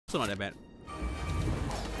So not that bad.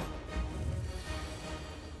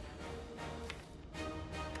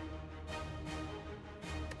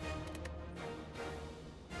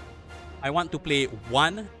 I want to play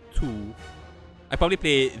 1, 2. I probably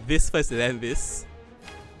play this first and then this.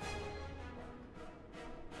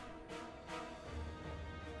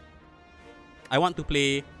 I want to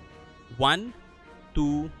play 1,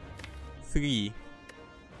 2, 3.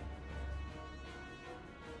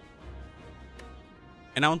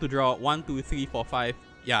 And I want to draw 1, 2, 3, 4, 5.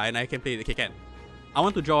 Yeah, and I can play. Okay, can. I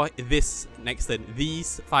want to draw this next turn.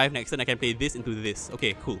 These 5 next turn. I can play this into this.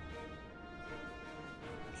 Okay, cool.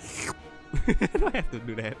 Do I have to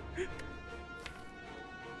do that?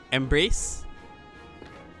 Embrace.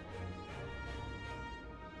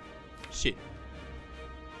 Shit.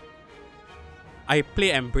 I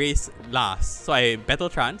play Embrace last. So I Battle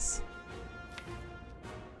Trance.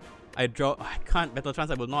 I draw. I can't Battle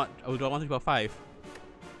Trance. I will not. I will draw 1, 3, 4, 5.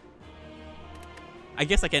 I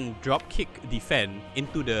guess I can drop kick defend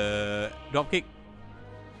into the drop kick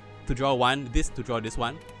to draw 1, this to draw this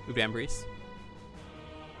one with the Embrace.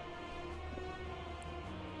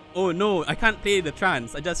 Oh no, I can't play the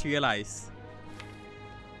trance. I just realized.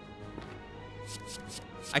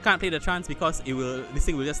 I can't play the trance because it will. This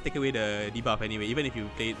thing will just take away the debuff anyway, even if you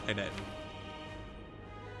play it like that.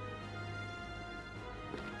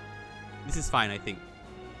 This is fine, I think.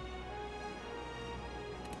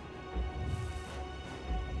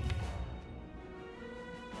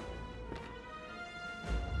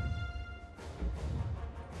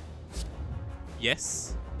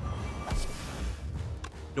 Yes.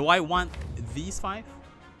 Do I want these 5?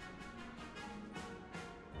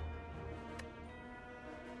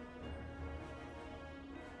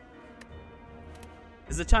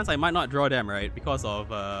 There's a chance I might not draw them, right? Because of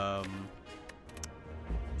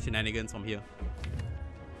shenanigans from here.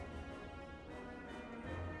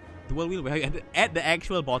 Dual wheel at the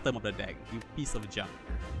actual bottom of the deck, you piece of junk.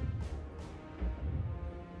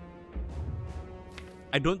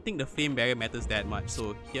 I don't think the flame barrier matters that much,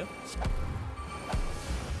 so here.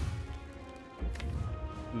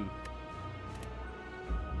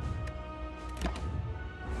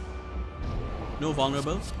 No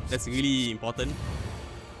vulnerable, that's really important.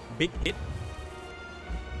 Big hit.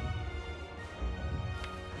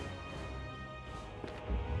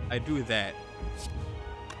 I do that.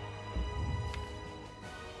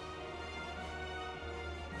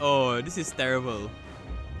 Oh, this is terrible.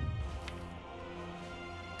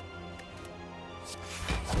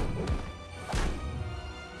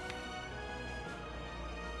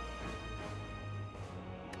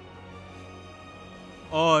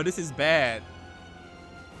 Oh, this is bad.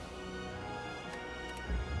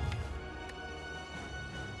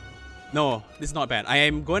 No, this is not bad. I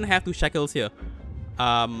am going to have 2 shackles here.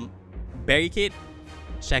 Barricade,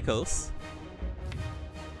 shackles.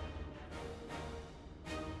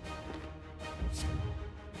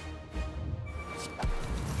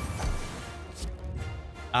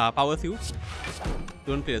 Power through.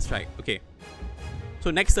 Don't play the strike. Okay.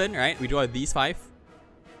 So next turn, right? We draw these 5.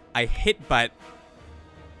 I hit, but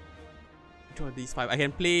draw these 5. I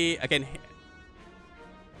can play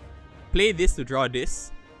this to draw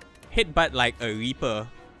this. Hit but like a Reaper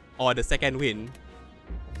or the second wind.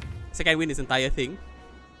 Second wind is entire thing.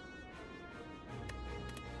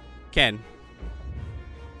 Can.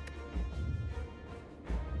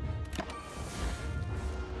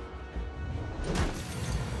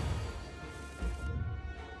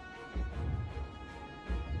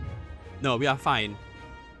 No, we are fine.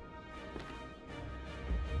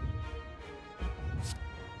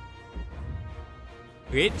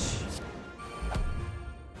 Rage.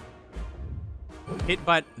 Hit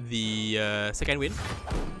but the second wind.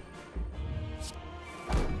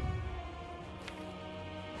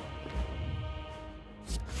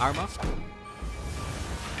 Armor.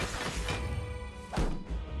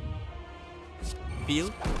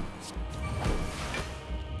 Feel.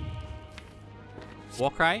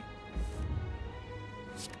 Warcry.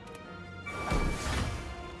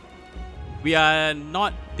 We are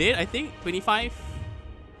not dead, I think. 25.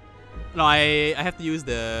 No, I have to use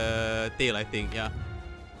the tail, I think, yeah.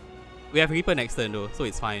 We have Reaper next turn though, so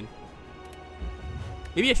it's fine.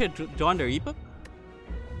 Maybe I should draw on the Reaper?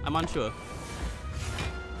 I'm unsure.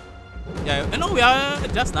 Yeah, no, we are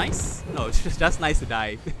just nice. No, it's just nice to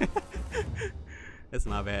die. That's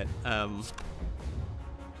not bad.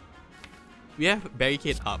 We have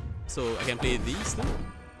Barricade up, so I can play these two.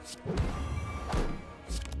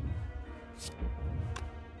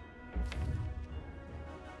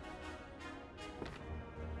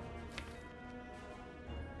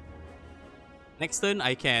 Next turn,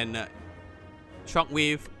 I can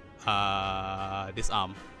Shockwave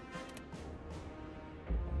disarm.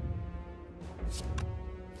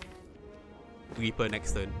 Reaper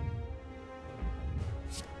next turn.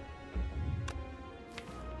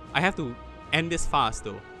 I have to end this fast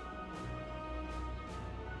though.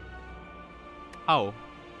 How?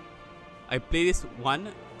 I play this 1,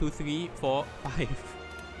 2, 3, 4, 5.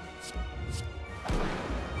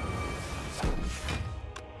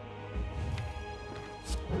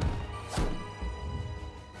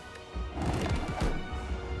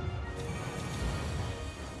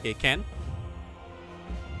 Okay, can.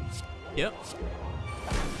 Yep.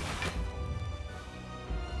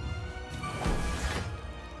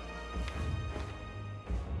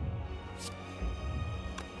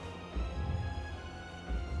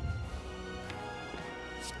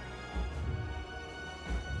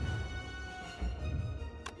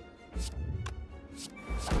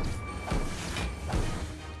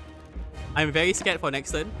 I'm very scared for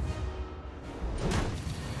next turn.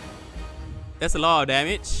 That's a lot of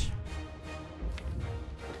damage.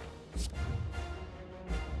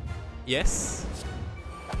 Yes.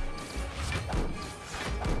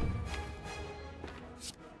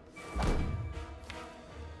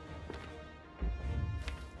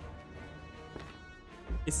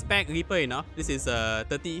 Is Spec Reaper enough? This is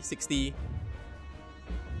 30, 60...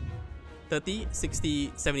 30,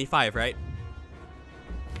 60, 75, right?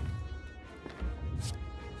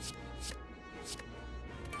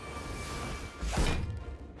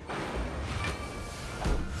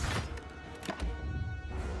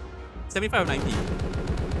 $75 or 90?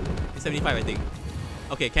 It's 75, I think.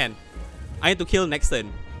 Okay, can. I need to kill next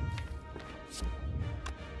turn.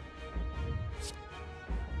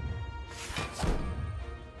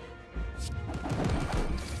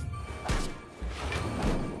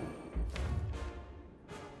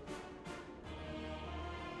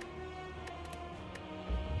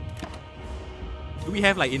 Do we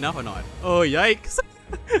have like enough or not? Oh, yikes!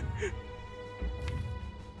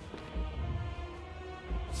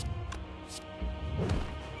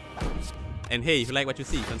 And hey, if you like what you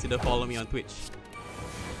see, consider following me on Twitch.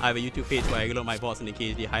 I have a YouTube page where I load my bots and the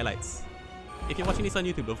KHD highlights. If you're watching this on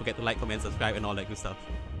YouTube, don't forget to like, comment, subscribe, and all that good stuff.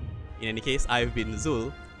 In any case, I've been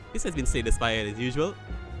Zul. This has been Slay the Spire as usual.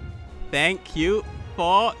 Thank you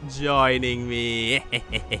for joining me.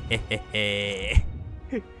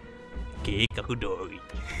 Keikaku Doori.